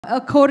A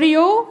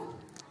choreo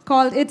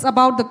called It's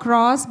About the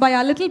Cross by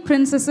our little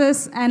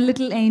princesses and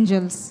little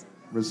angels.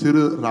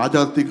 சிறு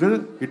ராஜாத்திகள்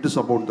It is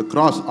about the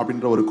cross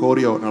அப்படிங்கற ஒரு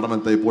choreo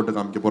நடனத்தை போட்டு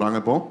காமிக்க போறாங்க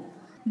இப்போ.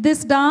 This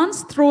dance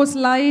throws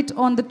light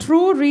on the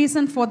true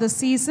reason for the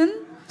season,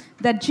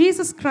 that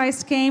Jesus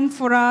Christ came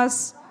for us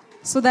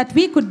so that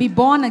we could be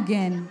born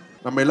again.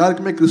 நம்ம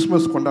எல்லாருக்குமே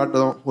கிறிஸ்மஸ்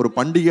கொண்டாட்டம் ஒரு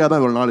பண்டிகையா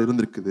தான் ஒரு நாள்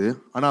இருந்திருக்குது.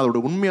 ஆனா அதோட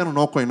உண்மையான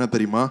நோக்கம் என்ன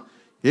தெரியுமா?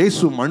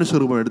 இயேசு மனுஷ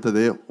ரூபம்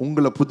எடுத்ததே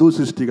உங்களை புது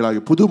சிருஷ்டிகளாகி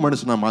புது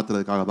மனுஷனா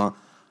மாத்துறதுக்காக தான்.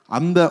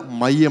 அந்த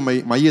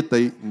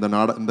மையத்தை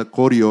இந்த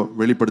கோரியோ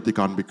வெளிப்படுத்தி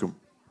காண்பிக்கும்.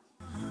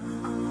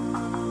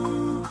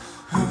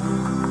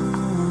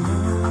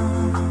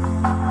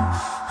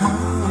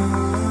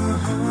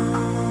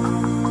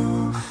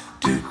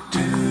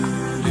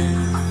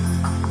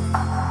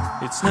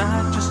 It's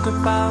not just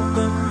about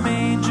the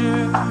manger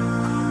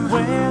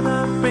where the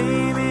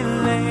baby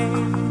lay.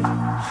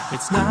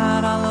 It's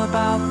not all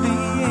about the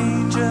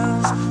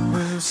angels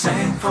who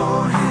sang for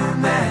him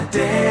that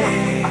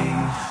day.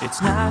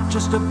 It's not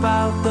just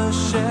about the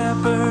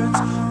shepherds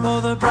or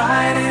the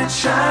bright and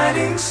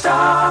shining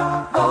star.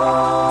 Oh,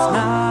 it's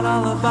not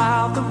all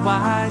about the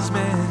wise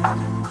men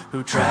who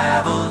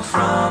traveled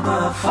from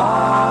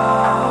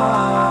afar.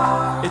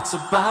 It's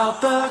about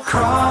the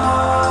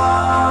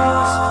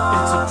cross.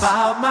 It's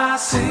about my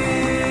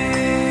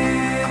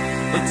sin.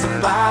 It's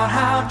about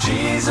how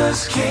Jesus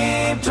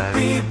came to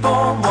be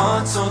born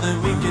once so that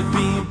we could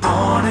be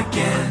born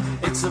again.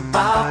 It's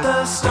about the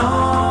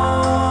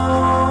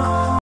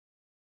stone,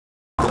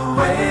 the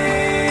way,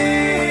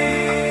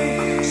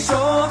 so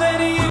that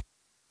you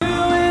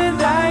and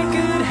I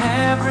could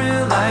have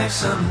real life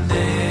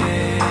someday.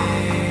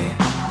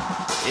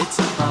 It's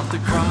about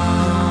the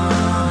cross.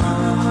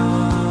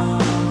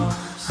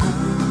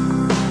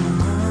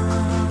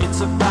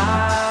 It's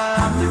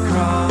about the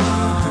cross.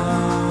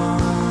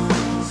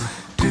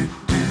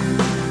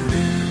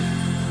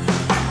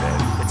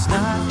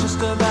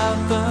 About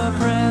the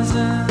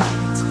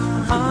present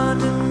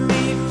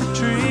underneath the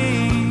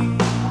tree.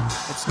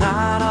 It's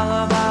not all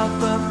about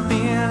the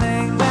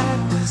feeling that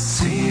the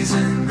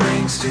season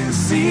brings to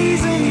me.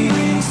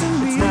 It's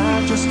not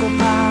just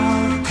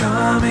about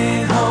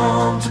coming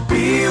home to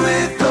be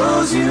with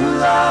those you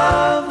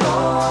love.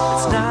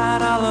 It's not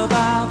all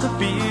about the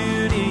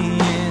beauty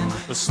in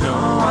the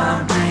snow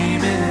I'm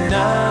dreaming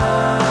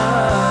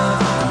of.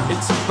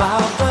 It's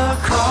about the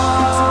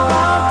cross. It's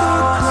about the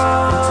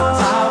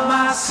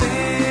cross.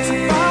 It's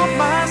about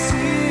my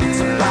sin.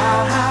 It's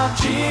about how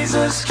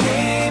Jesus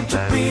came to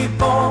be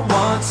born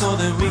once so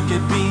that we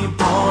could be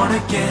born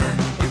again.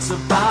 It's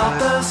about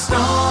the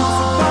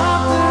stone that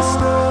was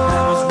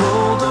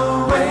rolled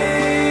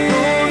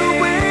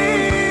away,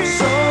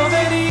 so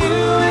that you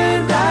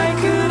and I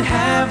could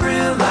have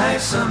real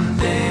life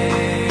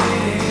someday.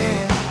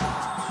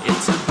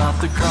 It's about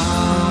the cross.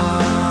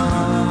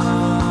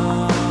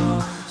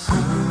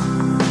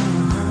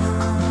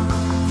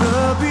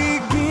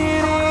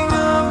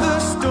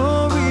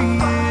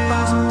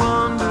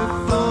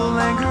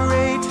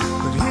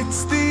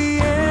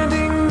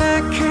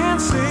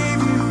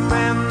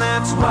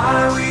 Why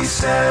we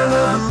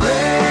celebrate.